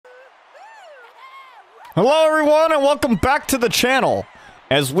Hello everyone and welcome back to the channel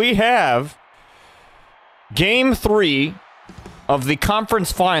as we have Game 3 of the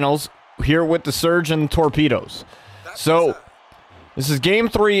conference finals here with the Surge and the Torpedoes. So, this is Game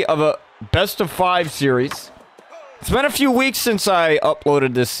 3 of a best of 5 series. It's been a few weeks since I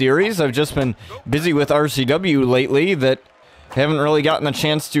uploaded this series. I've just been busy with RCW lately that haven't really gotten a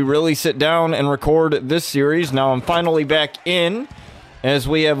chance to really sit down and record this series. Now I'm finally back in as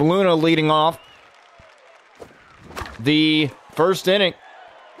we have Luna leading off the first inning.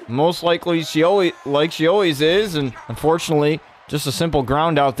 Most likely she always is, and unfortunately just a simple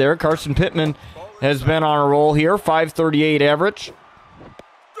ground out there. Carson Pittman has been on a roll here, 538 average.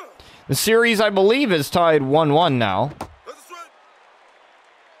 The series, I believe, is tied 1-1 now,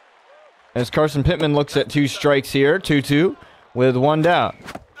 as Carson Pittman looks at 2 strikes here, 2-2 with 1 down.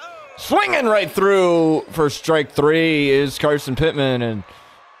 Swinging right through for strike 3 is Carson Pittman, and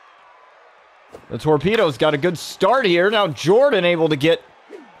the Torpedoes got a good start here. Now Jordan able to get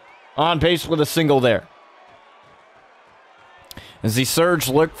on base with a single there, as the Surge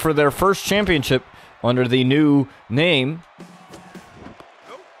look for their first championship under the new name.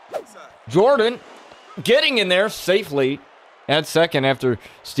 Jordan getting in there safely at second after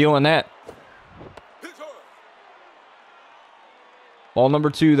stealing that. Ball number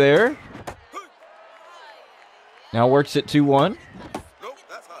 2 there. Now works at 2-1.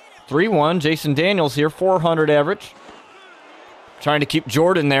 3-1. Jason Daniels here, 400 average. Trying to keep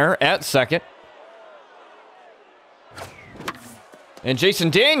Jordan there at second. And Jason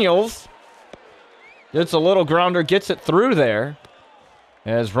Daniels gets a little grounder, gets it through there,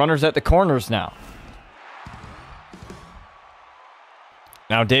 as runners at the corners now.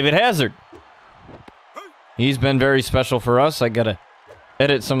 Now David Hazard. He's been very special for us. I gotta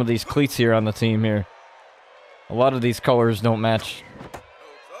edit some of these cleats here on the team here. A lot of these colors don't match.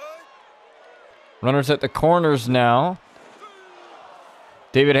 Runners at the corners now.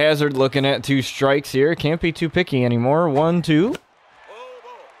 David Hazard looking at 2 strikes here. Can't be too picky anymore. 1-2.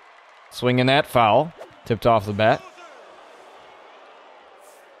 Swinging that foul. Tipped off the bat.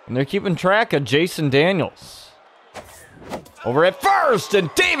 And they're keeping track of Jason Daniels. Over at first,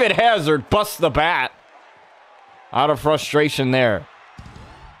 and David Hazard busts the bat. Out of frustration there.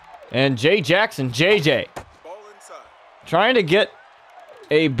 And Jay Jackson, JJ, trying to get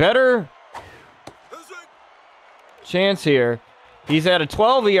a better chance here. He's at a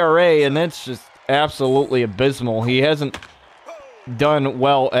 12 ERA, and that's just absolutely abysmal. He hasn't done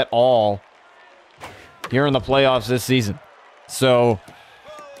well at all here in the playoffs this season. So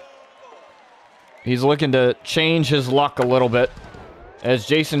he's looking to change his luck a little bit, as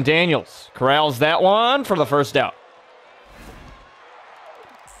Jason Daniels corrals that one for the first out.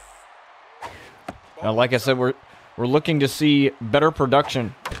 Now, like I said, we're looking to see better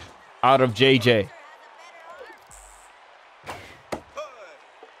production out of JJ.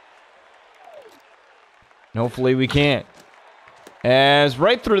 And hopefully we can. As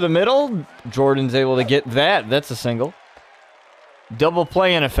right through the middle, Jordan's able to get that. That's a single. Double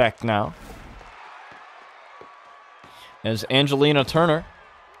play in effect now, as Angelina Turner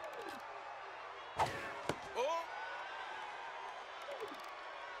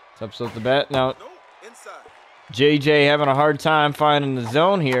steps up the bat. Now JJ having a hard time finding the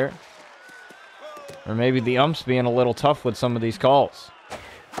zone here, or maybe the umps being a little tough with some of these calls.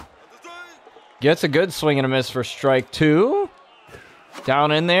 Gets a good swing and a miss for strike 2.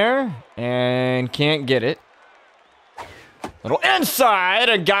 Down in there, and can't get it. Little inside,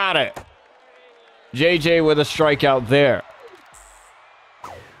 and got it. JJ with a strikeout there.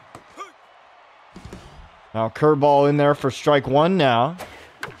 Now curveball in there for strike 1 now.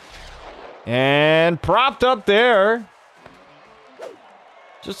 And propped up there.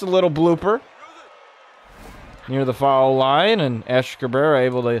 Just a little blooper near the foul line, and Asher Cabrera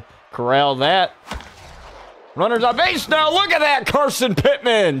able to corral that. Runners on base now. Look at that. Carson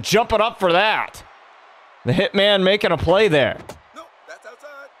Pittman jumping up for that. The hitman making a play there. No, that's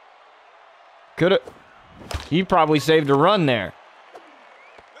outside. Could have. He probably saved a run there.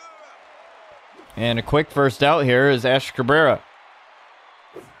 And a quick first out here is Asher Cabrera.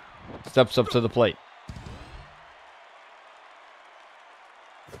 Steps up to the plate.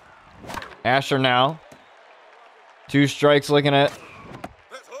 Asher now. 2 strikes looking at.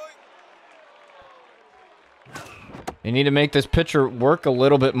 They need to make this pitcher work a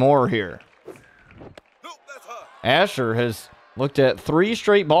little bit more here. Asher has looked at 3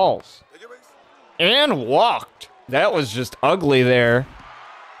 straight balls and walked. That was just ugly there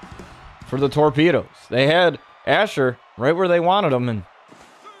for the Torpedoes. They had Asher right where they wanted him and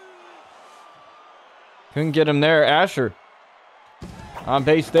couldn't get him there. Asher on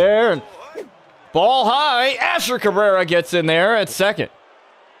base there, and Ball high. Asher Cabrera gets in there at second.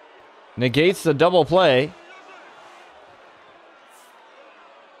 Negates the double play.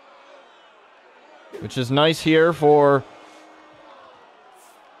 Which is nice here for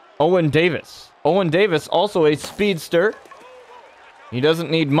Owen Davis. Owen Davis, also a speedster. He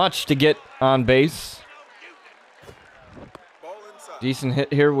doesn't need much to get on base. Decent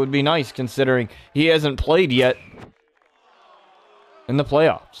hit here would be nice, considering he hasn't played yet in the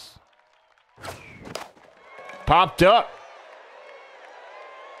playoffs. Popped up.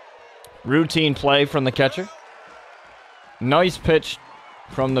 Routine play from the catcher. Nice pitch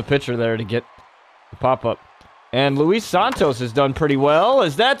from the pitcher there to get the pop-up. And Luis Santos has done pretty well,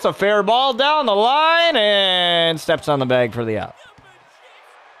 as that's a fair ball down the line and steps on the bag for the out.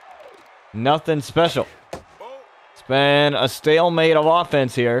 Nothing special. It's been a stalemate of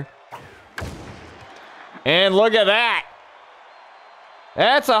offense here. And look at that.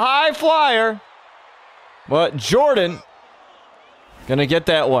 That's a high flyer. But Jordan gonna get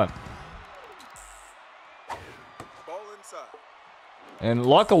that one. And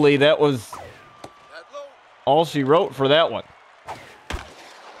luckily that was all she wrote for that one.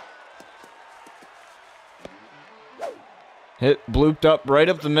 Hit blooped up right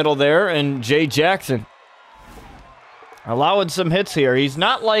up the middle there, and Jay Jackson allowing some hits here. He's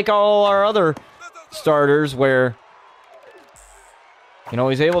not like all our other starters where, you know,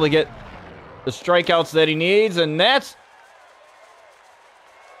 he's able to get the strikeouts that he needs, and that's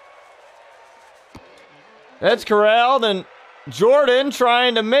corralled, and Jordan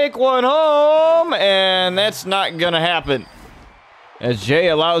trying to make one home, and that's not going to happen as Jay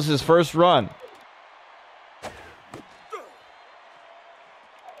allows his first run.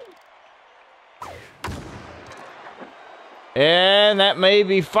 And that may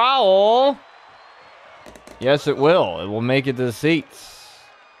be foul. Yes, it will. It will make it to the seats.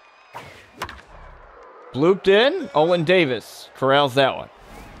 Blooped in. Owen Davis corrals that one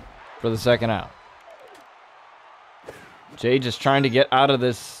for the second out. Jay just trying to get out of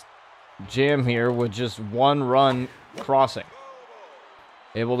this jam here with just one run crossing.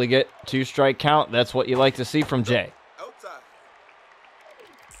 Able to get 2-strike count. That's what you like to see from Jay.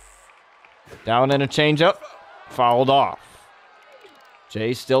 Down in a changeup. Fouled off.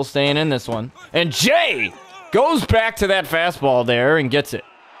 Jay still staying in this one. And Jay goes back to that fastball there and gets it.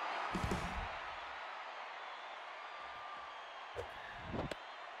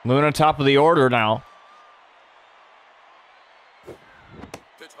 Luna top of the order now.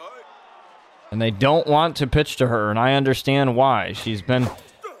 And they don't want to pitch to her, and I understand why. She's been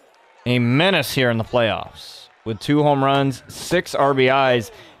a menace here in the playoffs with 2 home runs, 6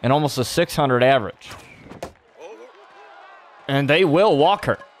 RBIs, and almost a 600 average. And they will walk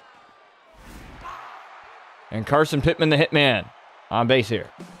her. And Carson Pittman, the hitman, on base here.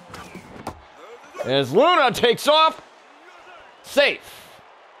 As Luna takes off. Safe.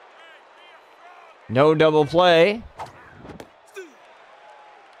 No double play.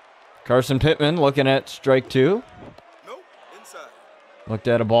 Carson Pittman looking at strike 2. Looked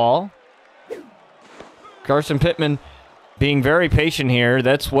at a ball. Carson Pittman being very patient here.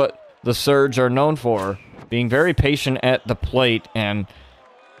 That's what the Surge are known for. Being very patient at the plate, and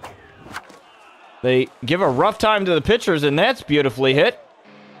they give a rough time to the pitchers, and that's beautifully hit.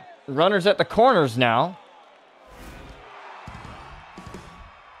 Runners at the corners now.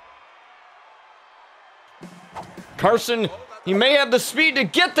 Carson, he may have the speed to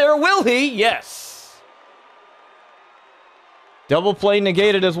get there, will he? Yes. Double play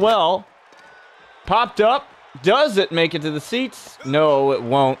negated as well. Popped up. Does it make it to the seats? No, it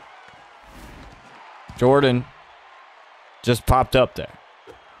won't. Jordan just popped up there.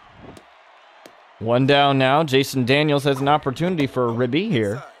 One down now. Jason Daniels has an opportunity for a ribby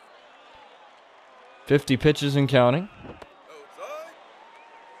here. 50 pitches and counting.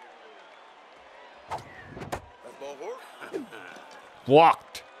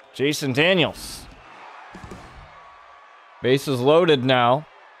 Walked. Jason Daniels. Bases loaded now.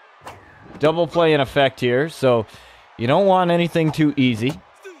 Double play in effect here, so you don't want anything too easy.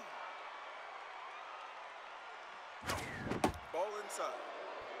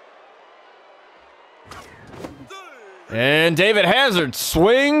 And David Hazard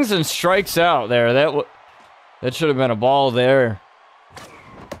swings and strikes out there. That should have been a ball there.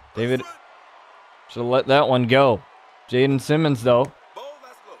 David should have let that one go. Jaden Simmons, though,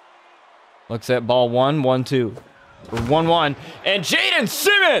 looks at ball 1-1-2. Or 1-1. And Jaden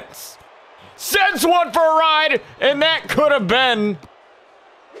Simmons sends one for a ride, and that could have been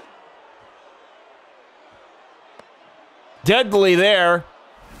deadly there.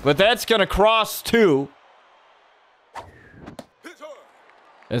 But that's going to cross 2.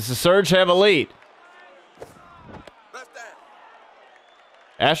 As the Surge have a lead.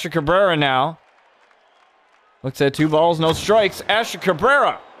 Asher Cabrera now. Looks at 2 balls, no strikes. Asher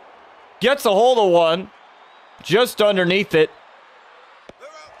Cabrera gets a hold of one. Just underneath it.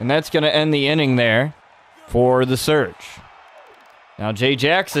 And that's going to end the inning there for the Surge. Now Jay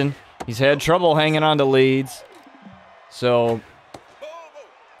Jackson, he's had trouble hanging on to leads. So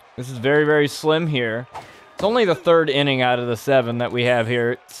this is very, very slim here. It's only the 3rd inning out of the 7 that we have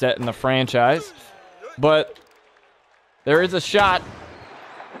here set in the franchise. But there is a shot.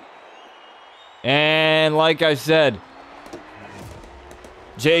 And like I said,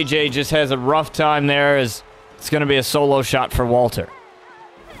 JJ just has a rough time there as it's going to be a solo shot for Walter.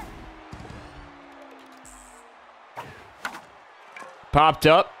 Popped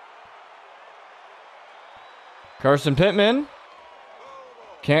up. Carson Pittman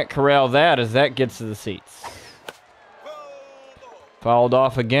can't corral that as that gets to the seats. Fouled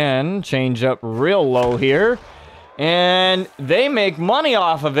off again. Change up real low here. And they make money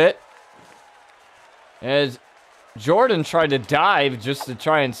off of it as Jordan tried to dive just to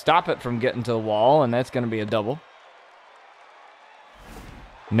try and stop it from getting to the wall, and that's going to be a double.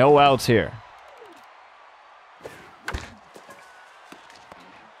 No outs here.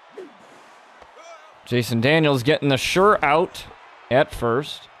 Jason Daniels getting the sure out at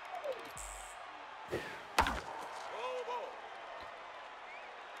first.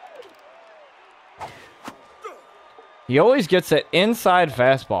 He always gets that inside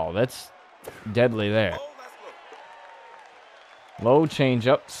fastball. That's deadly there. Low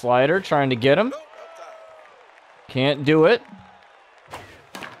changeup slider trying to get him. Can't do it.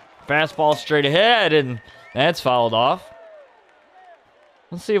 Fastball straight ahead, and that's fouled off.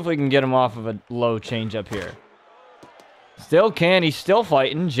 Let's see if we can get him off of a low changeup here. Still can. He's still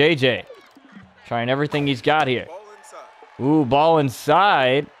fighting. JJ trying everything he's got here. Ooh, ball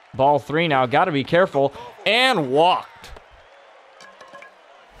inside. Ball 3 now. Got to be careful. And walked.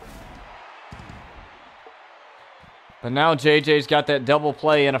 But now JJ's got that double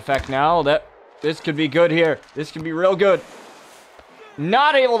play in effect now. This could be good here. This could be real good.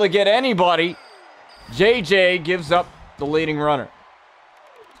 Not able to get anybody. JJ gives up the leading runner.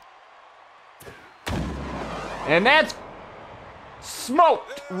 And that's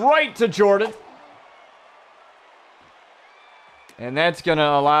smoked right to Jordan. And that's going to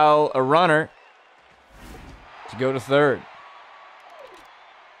allow a runner to go to 3rd.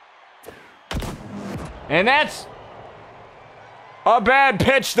 And that's a bad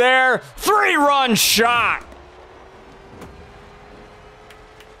pitch there. 3-run shot.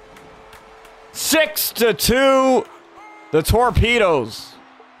 6-2, the Torpedoes.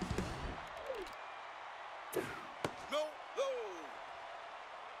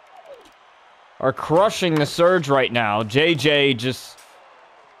 Are crushing the Surge right now. JJ just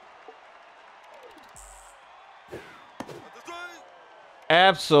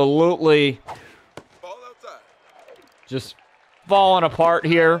absolutely just falling apart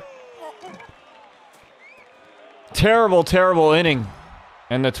here. Terrible, terrible inning.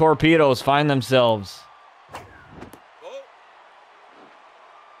 And the Torpedoes find themselves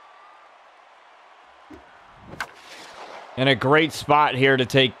in a great spot here to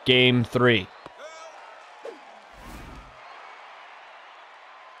take Game 3.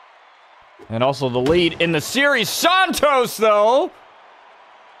 And also the lead in the series. Santos, though,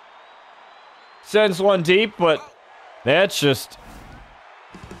 sends one deep, but that's just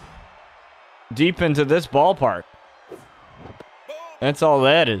deep into this ballpark. That's all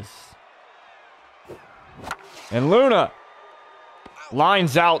that is. And Luna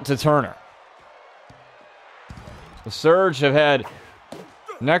lines out to Turner. The Surge have had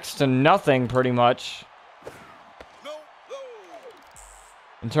next to nothing pretty much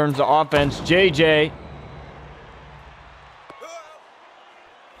in terms of offense. JJ,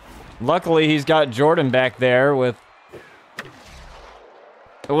 luckily he's got Jordan back there with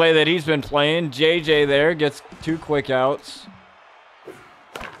the way that he's been playing. JJ there gets 2 quick outs.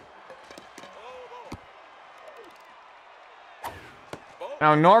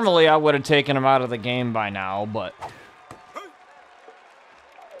 Now, normally I would have taken him out of the game by now, but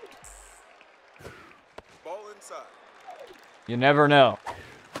you never know.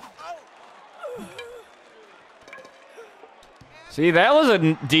 See, that was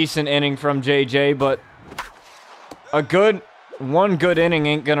a decent inning from JJ, but one good inning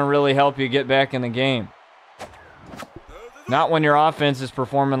ain't going to really help you get back in the game. Not when your offense is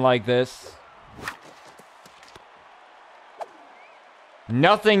performing like this.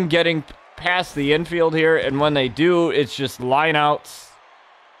 Nothing getting past the infield here, and when they do, it's just lineouts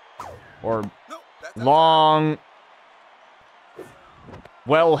or long,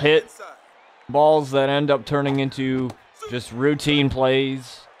 well-hit balls that end up turning into Just routine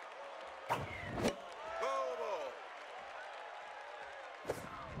plays.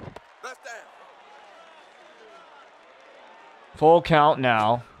 Full count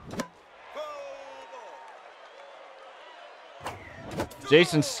now.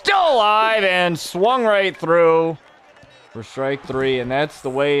 Jason's still alive and swung right through for strike 3, and that's the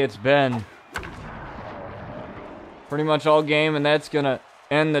way it's been pretty much all game, and that's going to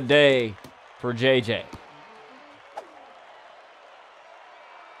end the day for JJ.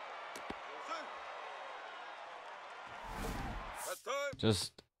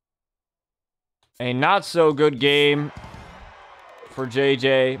 Just a not so good game for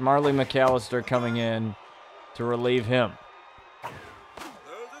JJ. Marley McAllister coming in to relieve him.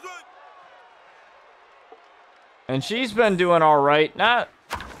 And she's been doing all right. Not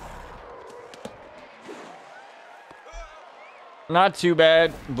too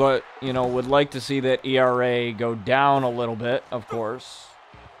bad, but, you know, would like to see that ERA go down a little bit, of course.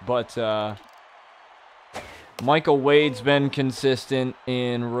 But Michael Wade's been consistent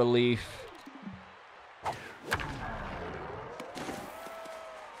in relief.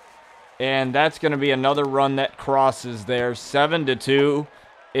 And that's going to be another run that crosses there. 7-2.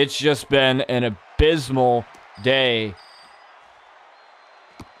 It's just been an abysmal day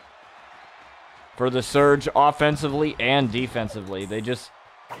for the Surge offensively and defensively. They just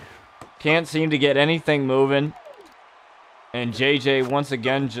can't seem to get anything moving. And JJ once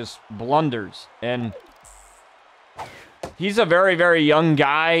again just blunders. And he's a very, very young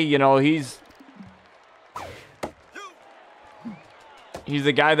guy. You know, he's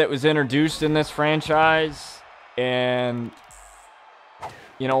the guy that was introduced in this franchise. And,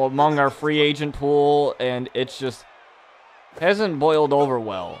 you know, among our free agent pool. And it's just hasn't boiled over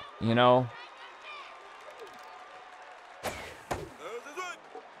well, you know.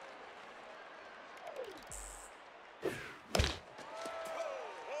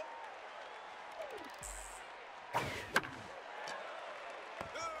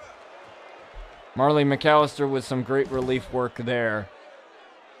 Marley McAllister with some great relief work there.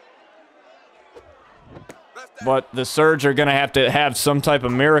 But the Surge are going to have some type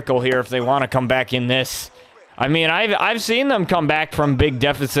of miracle here if they want to come back in this. I mean, I've seen them come back from big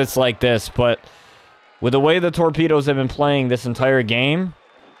deficits like this, but with the way the Torpedoes have been playing this entire game,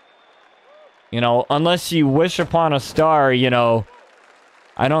 you know, unless you wish upon a star, you know,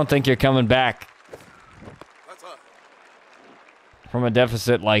 I don't think you're coming back from a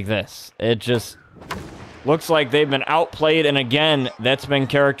deficit like this. It just looks like they've been outplayed, and again, that's been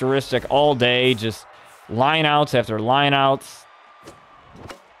characteristic all day. Just line outs after line outs.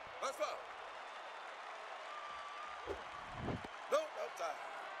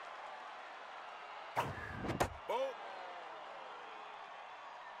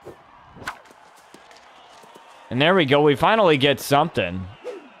 And there we go. We finally get something.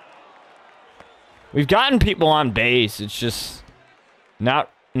 We've gotten people on base. It's just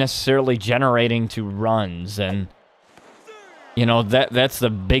not necessarily generating to runs. And, you know, that's the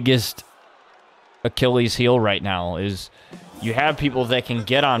biggest Achilles heel right now is you have people that can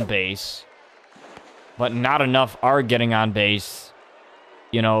get on base, but not enough are getting on base,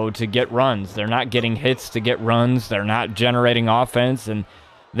 you know, to get runs. They're not getting hits to get runs. They're not generating offense, and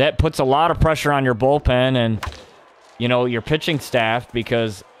that puts a lot of pressure on your bullpen and, you know, your pitching staff,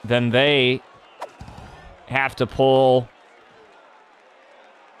 because then they have to pull,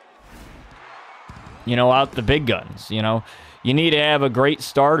 you know, out the big guns. You know, you need to have a great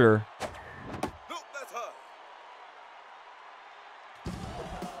starter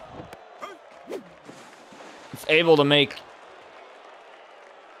that's able to make,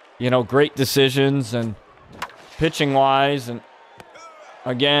 you know, great decisions and pitching wise. And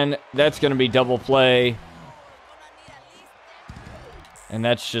again, that's going to be double play. And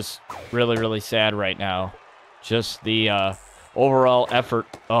that's just really, really sad right now. Just the overall effort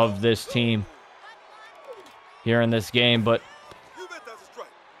of this team here in this game. But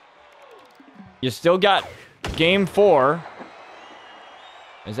you still got game 4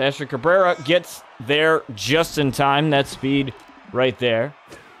 as Asher Cabrera gets there just in time. That speed right there.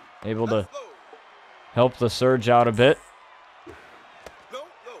 Able to help the Surge out a bit.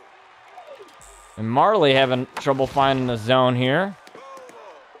 And Marley having trouble finding the zone here.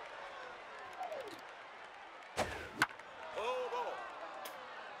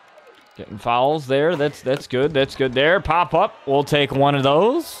 Getting fouls there. That's good. That's good there. Pop up. We'll take one of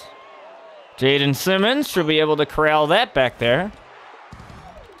those. Jaden Simmons should be able to corral that back there.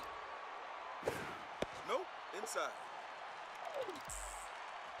 Nope, inside.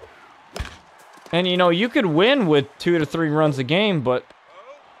 And, you know, you could win with 2 to 3 runs a game, but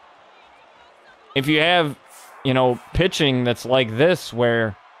if you have you know, pitching that's like this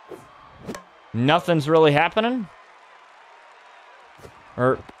where nothing's really happening?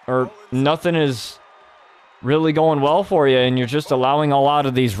 Or nothing is really going well for you, and you're just allowing a lot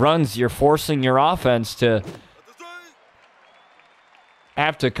of these runs. You're forcing your offense to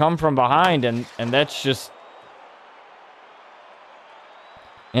have to come from behind, and that's just...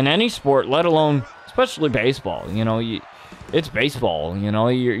 in any sport, let alone, especially baseball, you know, it's baseball, you know,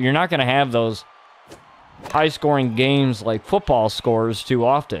 you're not going to have those high-scoring games like football scores too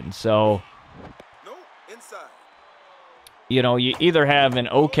often. So, you know, you either have an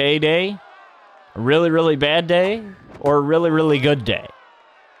okay day, a really, really bad day, or a really, really good day.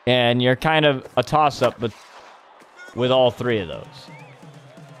 And you're kind of a toss-up with all three of those.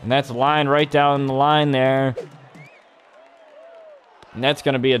 And that's a line right down the line there. And that's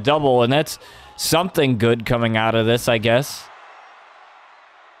going to be a double, and that's something good coming out of this, I guess.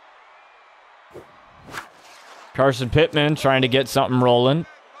 Carson Pittman trying to get something rolling.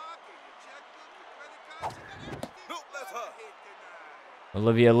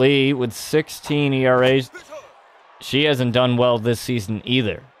 Olivia Lee with 16 ERAs. She hasn't done well this season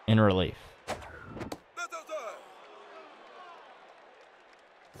either in relief.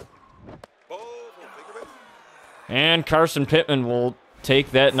 And Carson Pittman will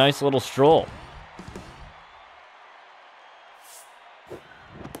take that nice little stroll.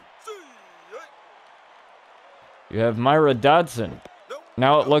 You have Myra Dodson.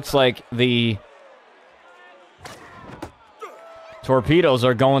 Now it looks like the Torpedoes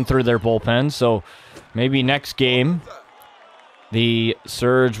are going through their bullpen, so maybe next game the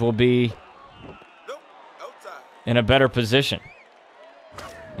Surge will be in a better position.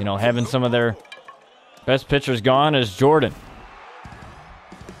 You know, having some of their best pitchers gone is Jordan.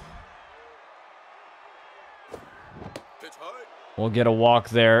 We'll get a walk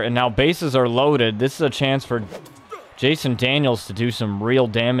there, and now bases are loaded. This is a chance for Jason Daniels to do some real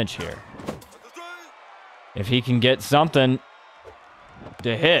damage here. If he can get something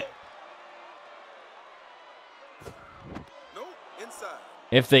to hit.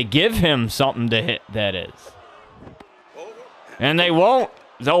 If they give him something to hit, that is. And they won't.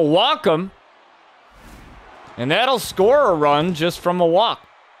 They'll walk him. And that'll score a run just from a walk.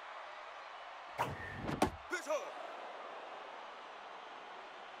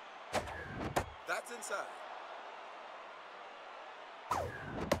 That's inside.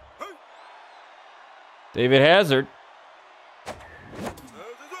 David Hazard.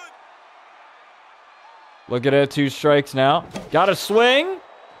 Look at it, 2 strikes now. Got a swing.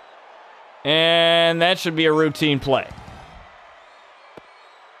 And that should be a routine play.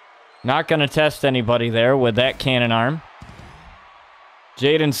 Not going to test anybody there with that cannon arm.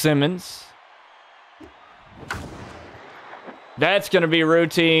 Jaden Simmons. That's going to be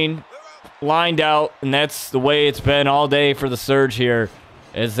routine. Lined out, and that's the way it's been all day for the Surge here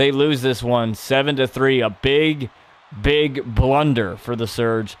as they lose this one 7-3. A big, big blunder for the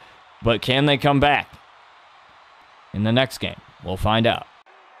Surge. But can they come back in the next game? We'll find out.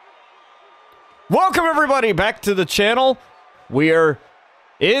 Welcome, everybody, back to the channel. We are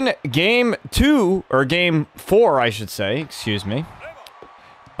in game 2, or game 4, I should say, excuse me,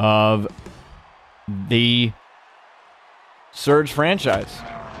 of the Surge franchise.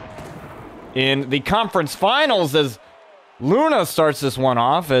 In the conference finals, as Luna starts this one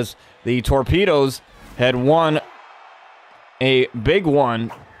off, as the Torpedoes had won a big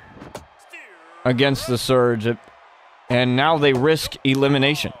one against the Surge, and now they risk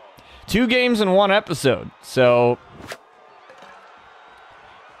elimination. 2 games in 1 episode, so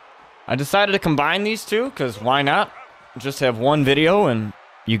I decided to combine these 2, because why not? Just have 1 video, and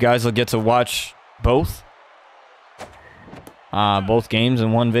you guys will get to watch both games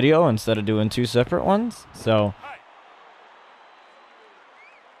in 1 video instead of doing 2 separate ones. So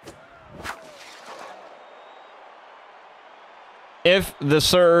if the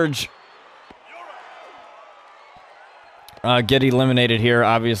Surge get eliminated here,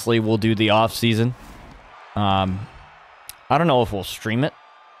 obviously we'll do the off season. I don't know if we'll stream it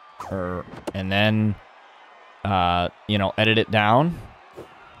and then you know, edit it down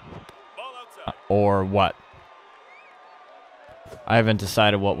or what. I haven't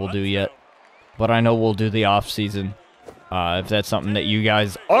decided what we'll do yet, but I know we'll do the off season if that's something that you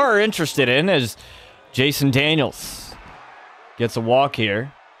guys are interested in. As Jason Daniels gets a walk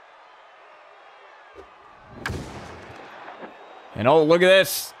here. And oh, look at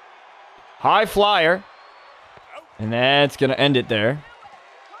this. High flyer. And that's going to end it there.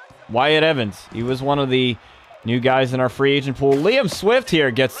 Wyatt Evans. He was one of the new guys in our free agent pool. Liam Swift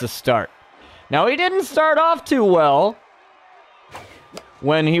here gets the start. Now, he didn't start off too well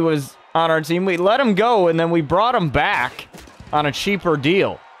when he was on our team. We let him go, and then we brought him back on a cheaper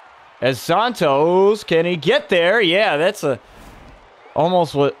deal. As Santos, can he get there? Yeah, that's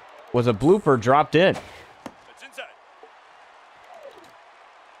almost what was a blooper dropped in.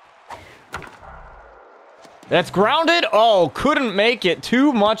 That's grounded. Oh, couldn't make it.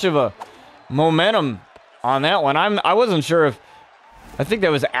 Too much of a momentum on that one. I wasn't sure if... I think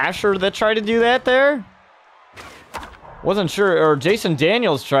that was Asher that tried to do that there. Wasn't sure. Or Jason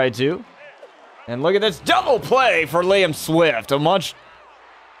Daniels tried to. And look at this double play for Liam Swift. A much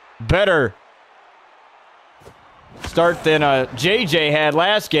better start than JJ had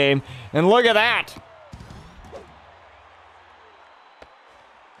last game. And look at that.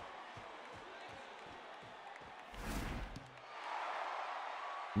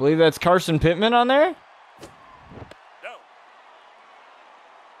 I believe that's Carson Pittman on there. No.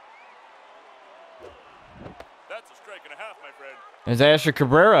 That's a strike and a half, my friend. As Asher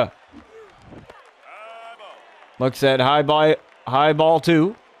Cabrera looks at high ball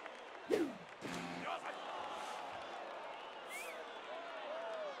two.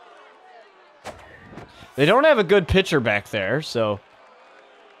 They don't have a good pitcher back there, so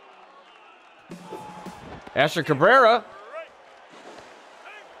Asher Cabrera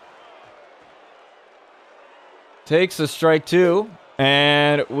takes a strike two,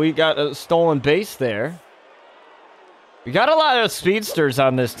 and we got a stolen base there. We got a lot of speedsters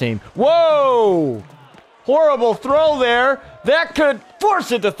on this team. Whoa! Horrible throw there. That could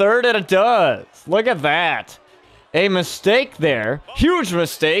force it to third, and it does. Look at that. A mistake there. Huge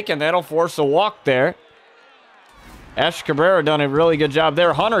mistake, and that'll force a walk there. Ash Cabrera done a really good job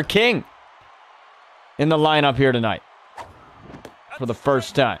there. Hunter King in the lineup here tonight for the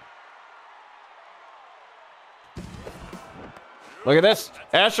first time. Look at this.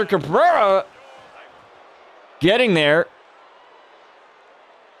 Asher Cabrera getting there.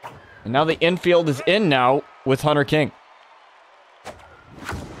 And now the infield is in now with Hunter King.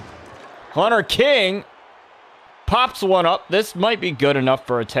 Hunter King pops one up. This might be good enough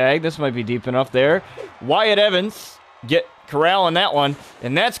for a tag. This might be deep enough there. Wyatt Evans get corralling that one,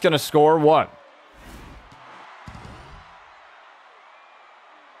 and that's going to score one.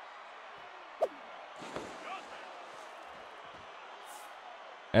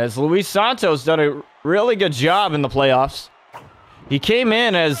 As Luis Santos done a really good job in the playoffs. He came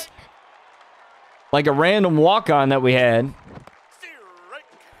in as like a random walk-on that we had.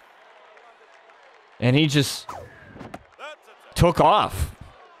 And he just took off.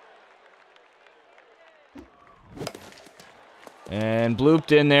 And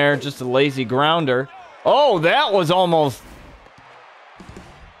blooped in there, just a lazy grounder. Oh, that was almost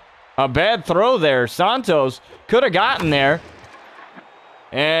a bad throw there. Santos could have gotten there.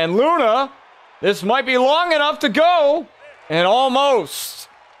 And Luna, this might be long enough to go. And almost.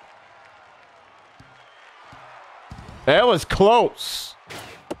 That was close.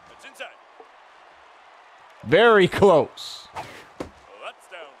 Very close.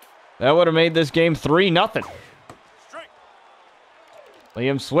 That would have made this game 3-0.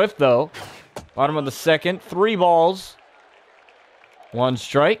 Liam Swift, though. Bottom of the second. 3 balls. 1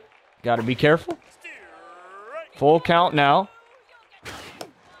 strike. Got to be careful. Full count now.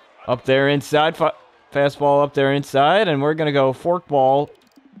 Up there inside. Fastball up there inside. And we're going to go forkball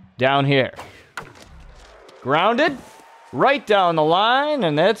down here. Grounded. Right down the line.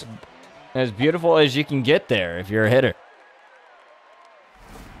 And that's as beautiful as you can get there if you're a hitter.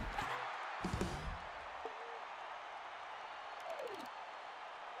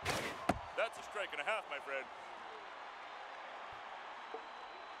 That's a strike and a half, my friend.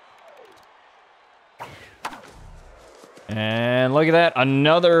 And look at that.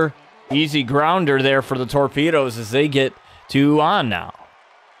 Another easy grounder there for the Torpedoes as they get 2 on now.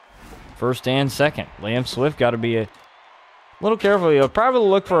 First and second. Liam Swift got to be a little careful. You'll probably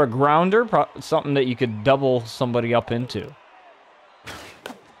look for a grounder, something that you could double somebody up into.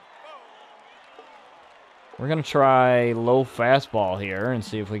 We're going to try low fastball here and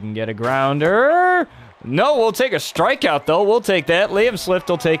see if we can get a grounder. No, we'll take a strikeout, though. We'll take that. Liam Swift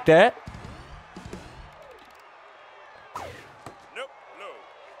will take that. Nope,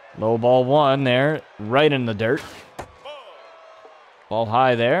 low ball 1 there, right in the dirt. Ball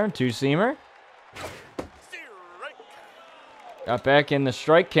high there, 2-seamer. Got back in the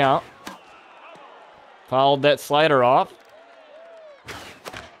strike count. Fouled that slider off.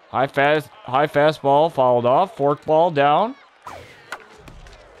 High fastball fouled off. Forkball down.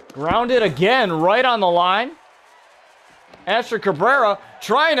 Grounded again right on the line. Asher Cabrera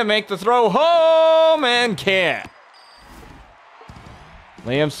trying to make the throw home and can't.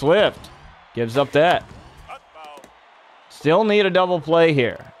 Liam Swift gives up that. Still need a double play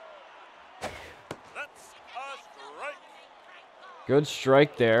here. Good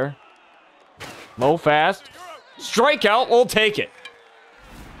strike there. Low fast. Strikeout. We'll take it.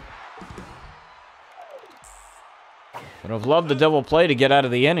 Would have loved the double play to get out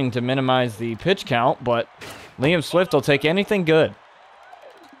of the inning to minimize the pitch count, but Liam Swift will take anything good.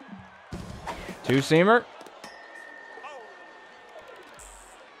 Two-seamer.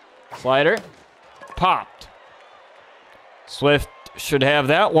 Slider. Popped. Swift should have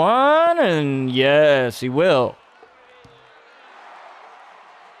that one, and yes, he will.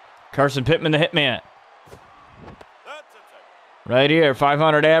 Carson Pittman, the hitman. Right here,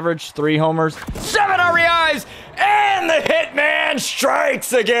 500 average, 3 homers, 7 RBIs, and the hitman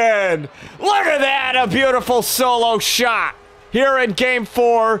strikes again. Look at that, a beautiful solo shot here in Game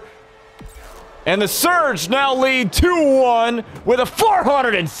 4. And the Surge now lead 2-1 with a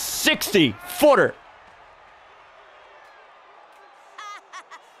 460-footer.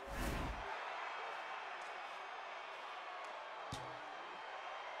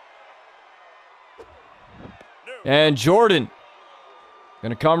 And Jordan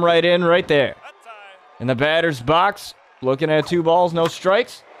gonna come right in right there. In the batter's box, looking at 2 balls, no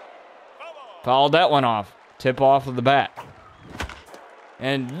strikes. Fouled that one off. Tip off of the bat.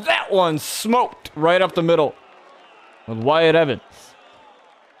 And that one smoked right up the middle with Wyatt Evans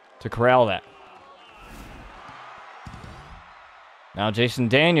to corral that. Now Jason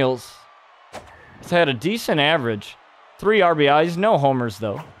Daniels has had a decent average. 3 RBIs, no homers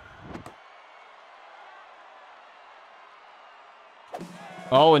though.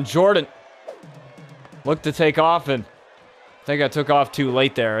 Oh, and Jordan looked to take off, and I think I took off too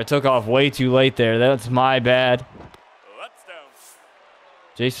late there. I took off way too late there. That's my bad.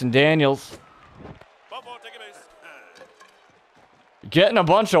 Jason Daniels getting a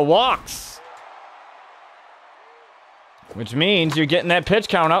bunch of walks, which means you're getting that pitch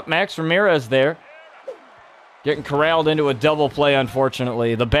count up. Max Ramirez there getting corralled into a double play,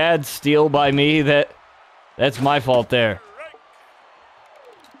 unfortunately. The bad steal by me, that's my fault there.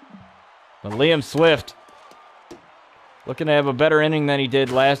 But Liam Swift looking to have a better inning than he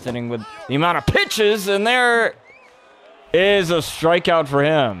did last inning with the amount of pitches, and there is a strikeout for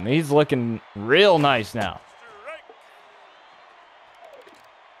him. He's looking real nice now.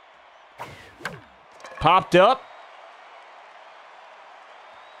 Popped up.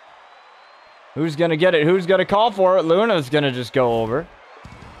 Who's going to get it? Who's going to call for it? Luna's going to just go over.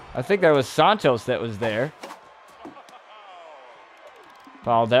 I think that was Santos that was there.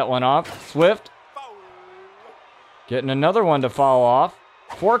 Fouled that one off. Swift getting another one to foul off.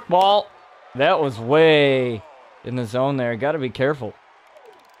 Fork ball. That was way in the zone there. Got to be careful.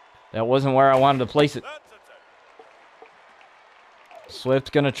 That wasn't where I wanted to place it.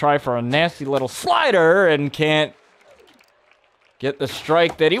 Swift going to try for a nasty little slider and can't get the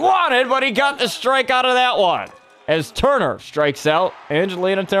strike that he wanted, but he got the strike out of that one. As Turner strikes out,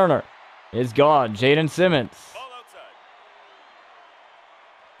 Angelina Turner is gone. Jaden Simmons.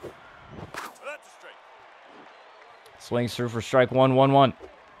 Swings through for strike 1-1-1.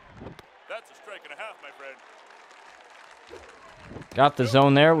 That's a strike and a half, my friend. Got the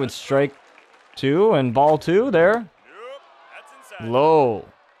zone there with strike 2 and ball 2 there. Nope, that's inside. Low.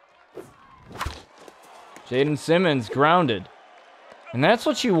 Jaden Simmons grounded. And that's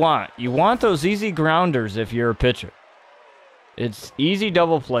what you want. You want those easy grounders if you're a pitcher. It's easy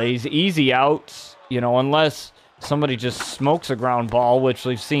double plays, easy outs, you know, unless somebody just smokes a ground ball, which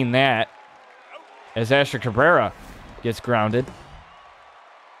we've seen that as Asher Cabrera gets grounded.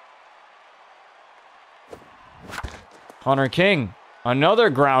 Hunter King,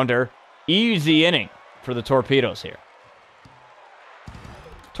 another grounder. Easy inning for the Torpedoes here.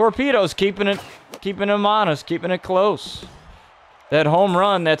 Torpedoes keeping him honest, keeping it close. That home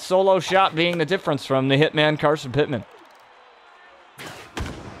run, that solo shot being the difference from the hitman Carson Pittman.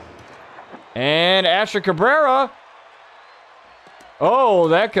 And Asher Cabrera. Oh,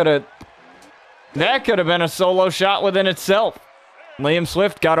 that could have been a solo shot within itself. Liam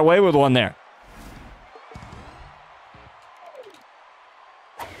Swift got away with one there.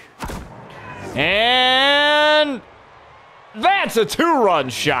 And that's a 2-run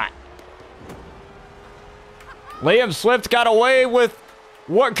shot. Liam Swift got away with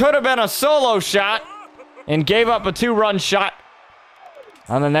what could have been a solo shot and gave up a 2-run shot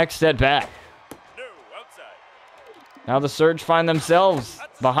on the next at bat. No, outside. Now the Surge find themselves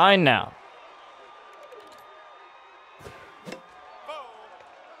behind now.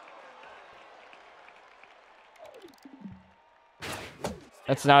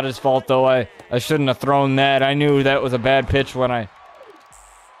 That's not his fault, though. I shouldn't have thrown that. I knew that was a bad pitch when I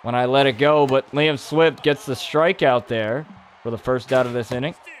let it go, but Liam Swift gets the strikeout there for the first out of this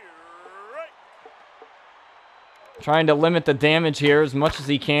inning. Trying to limit the damage here as much as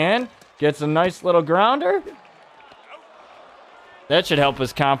he can. Gets a nice little grounder. That should help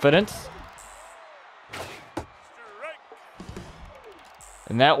his confidence.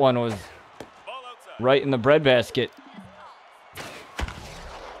 And that one was right in the breadbasket.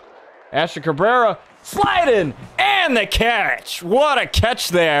 Asher Cabrera sliding and the catch. What a catch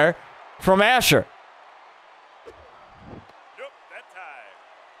there from Asher.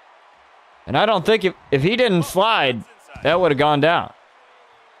 And I don't think if he didn't slide, that would have gone down.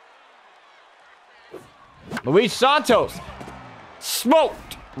 Luis Santos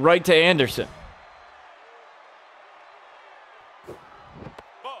smoked right to Anderson.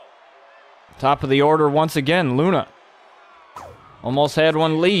 Top of the order once again, Luna. Almost had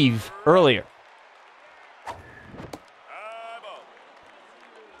one leave earlier.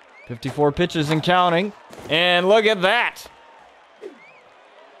 54 pitches and counting. And look at that.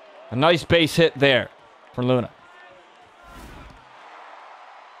 A nice base hit there for Luna.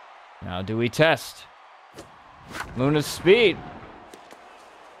 Now do we test Luna's speed?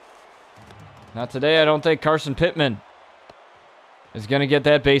 Not today. I don't think Carson Pittman is going to get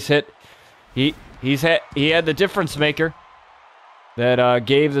that base hit. He had the difference maker that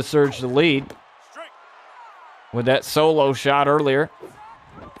gave the Surge the lead with that solo shot earlier.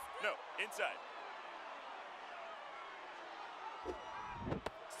 No, inside.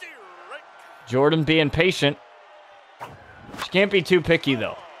 Jordan being patient. She can't be too picky,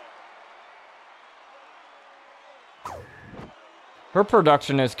 though. Her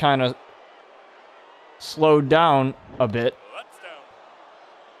production has kind of slowed down a bit.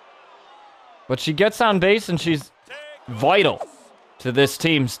 But she gets on base, and she's vital to this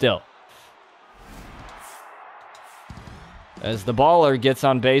team still. As the baller gets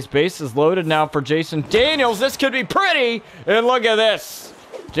on base, base is loaded now for Jason Daniels. This could be pretty, and look at this.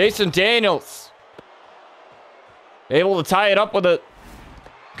 Jason Daniels able to tie it up with a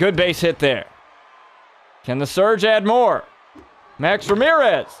good base hit there. Can the Surge add more? Max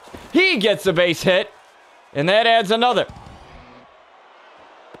Ramirez, he gets a base hit, and that adds another.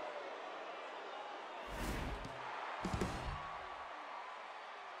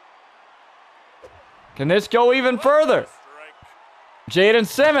 Can this go even further? Jaden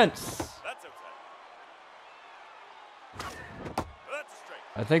Simmons.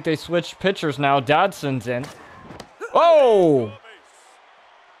 I think they switched pitchers now. Dodson's in. Oh!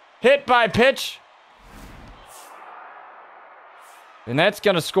 Hit by pitch. And that's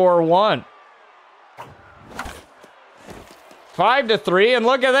going to score one. 5-3, and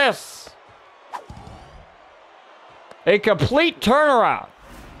look at this. A complete turnaround.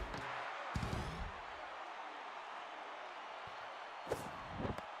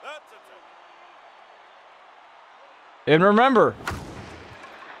 And remember,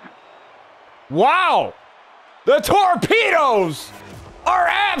 wow, the Torpedoes are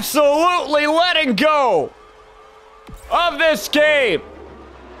absolutely letting go of this game.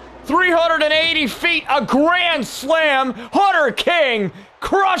 380 feet, a grand slam. Hunter King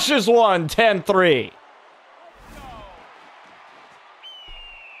crushes one, 10-3.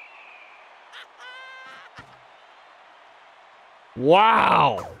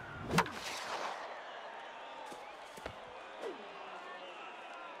 Wow.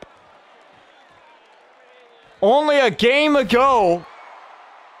 Only a game ago,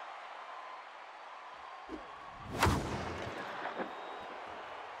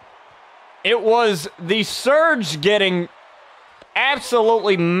 it was the Surge getting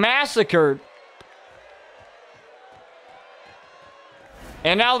absolutely massacred.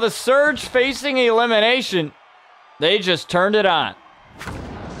 And now the Surge facing elimination, they just turned it on.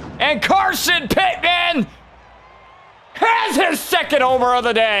 And Carson Pittman has his second homer of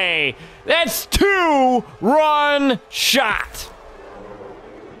the day. That's 2-run shot.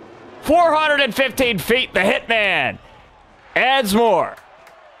 415 feet, the Hitman adds more.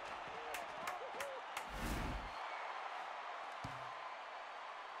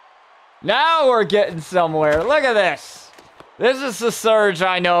 Now we're getting somewhere. Look at this. This is the Surge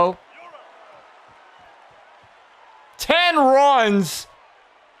I know. 10 runs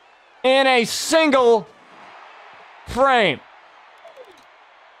in a single frame.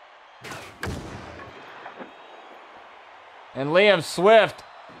 And Liam Swift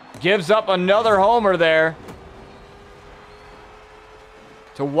gives up another homer there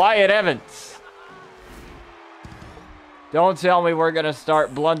to Wyatt Evans. Don't tell me we're going to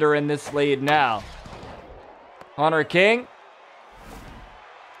start blundering this lead now. Hunter King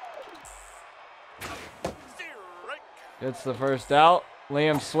gets the first out.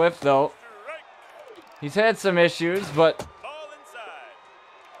 Liam Swift, though, he's had some issues, but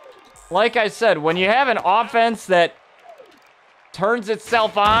like I said, when you have an offense that turns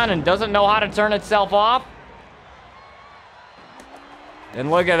itself on and doesn't know how to turn itself off. And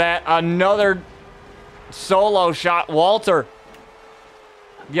look at that, another solo shot. Walter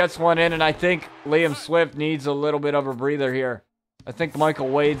gets one in, and I think Liam Swift needs a little bit of a breather here. I think Michael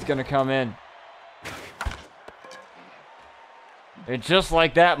Wade's going to come in. And just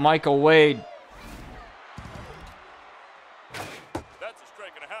like that, Michael Wade. That's a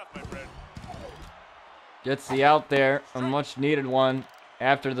strike and a half, my friend. Gets the out there, a much needed one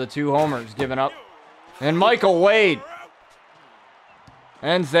after the 2 homers given up. And Michael Wade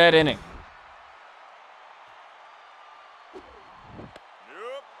ends that inning. Nope,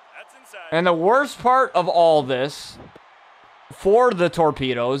 that's inside. And the worst part of all this for the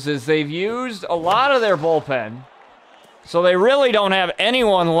Torpedoes is they've used a lot of their bullpen, so they really don't have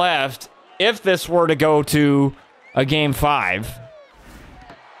anyone left if this were to go to a Game 5. Strike.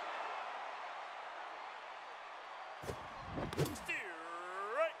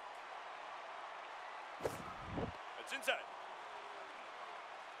 That's inside.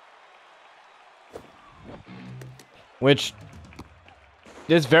 Which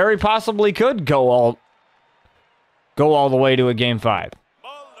this very possibly could go all the way to a Game 5.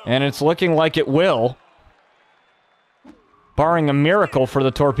 And it's looking like it will, barring a miracle for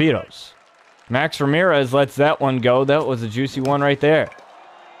the Torpedoes. Max Ramirez lets that one go. That was a juicy one right there.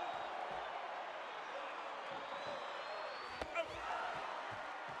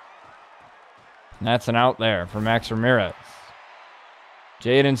 And that's an out there for Max Ramirez.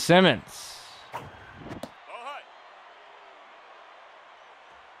 Jaden Simmons.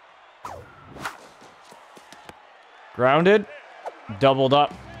 Grounded. Doubled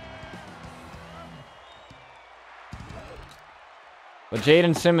up. But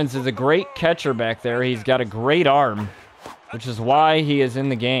Jaden Simmons is a great catcher back there. He's got a great arm, which is why he is in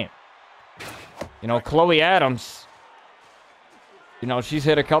the game. You know, Chloe Adams, you know, she's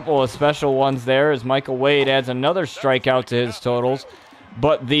hit a couple of special ones there as Michael Wade adds another strikeout to his totals.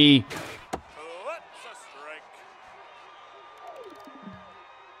 But the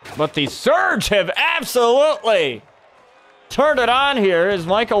Surge have absolutely turned it on here as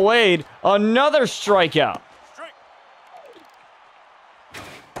Michael Wade, another strikeout.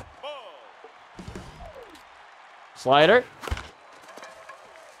 Slider.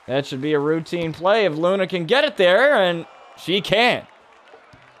 That should be a routine play if Luna can get it there, and she can.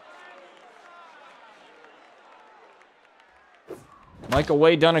 Michael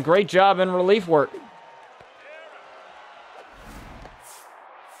Wade done a great job in relief work.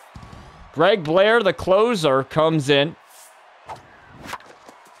 Greg Blair, the closer, comes in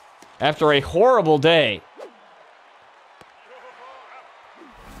after a horrible day.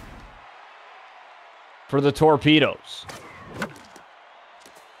 For the Torpedoes.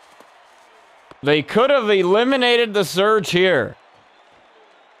 They could have eliminated the Surge here,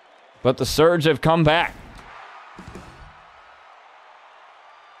 but the Surge have come back.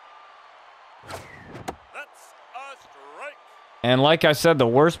 And like I said, the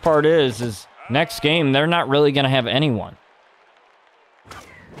worst part is next game, they're not really going to have anyone.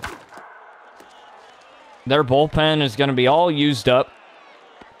 Their bullpen is going to be all used up.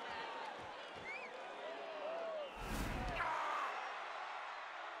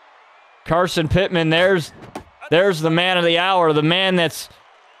 Carson Pittman, there's the man of the hour, the man that's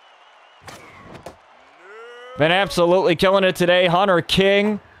been absolutely killing it today. Hunter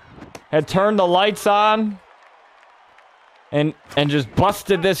King had turned the lights on and just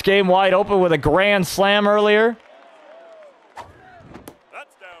busted this game wide open with a grand slam earlier.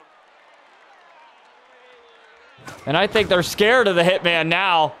 That's down. And I think they're scared of the hitman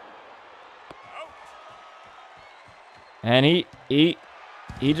now. And he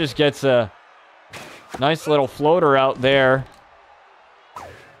just gets a nice little floater out there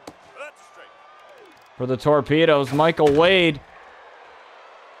for the Torpedoes. Michael Wade,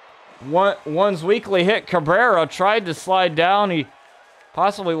 one's weekly hit. Cabrera tried to slide down. He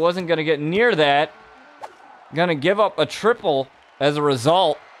possibly wasn't going to get near that. Going to give up a triple as a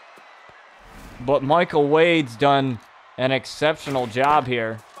result. But Michael Wade's done an exceptional job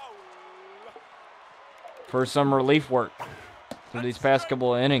here for some relief work for these past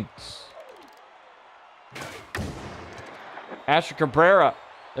couple of innings. Asher Cabrera,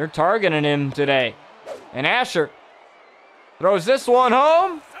 they're targeting him today. And Asher throws this one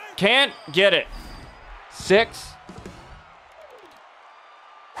home. Can't get it.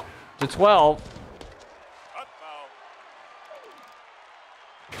 6-12.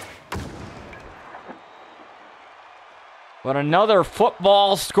 But another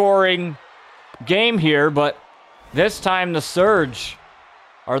football scoring game here, but this time the Surge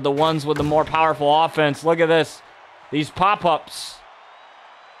are the ones with the more powerful offense. Look at this. These pop-ups.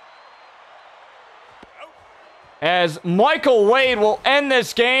 As Michael Wade will end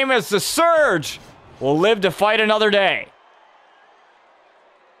this game as the Surge will live to fight another day.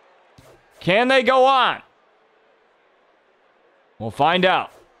 Can they go on? We'll find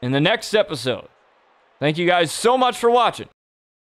out in the next episode. Thank you guys so much for watching.